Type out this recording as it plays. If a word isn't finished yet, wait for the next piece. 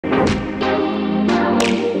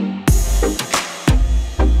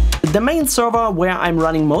The main server where I'm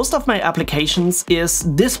running most of my applications is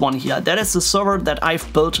this one here. That is the server that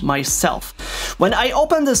I've built myself. When I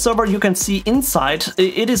open the server, you can see inside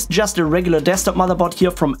it is just a regular desktop motherboard here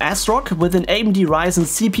from ASRock with an AMD Ryzen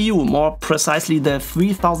CPU, more precisely the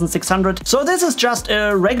 3600. So this is just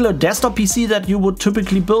a regular desktop PC that you would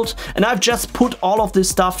typically build, and I've just put all of this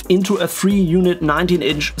stuff into a 3-unit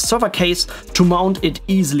 19-inch server case to mount it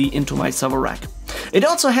easily into my server rack. It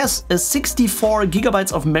also has a 64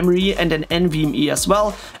 GB of memory and an NVMe as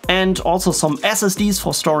well, and also some SSDs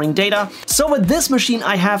for storing data. So with this machine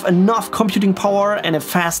I have enough computing power and a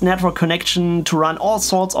fast network connection to run all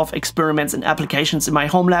sorts of experiments and applications in my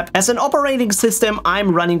home lab. As an operating system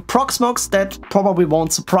I'm running Proxmox. That probably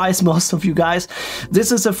won't surprise most of you guys.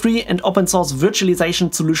 This is a free and open source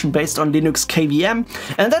virtualization solution based on Linux KVM,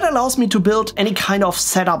 and that allows me to build any kind of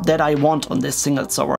setup that I want on this single server.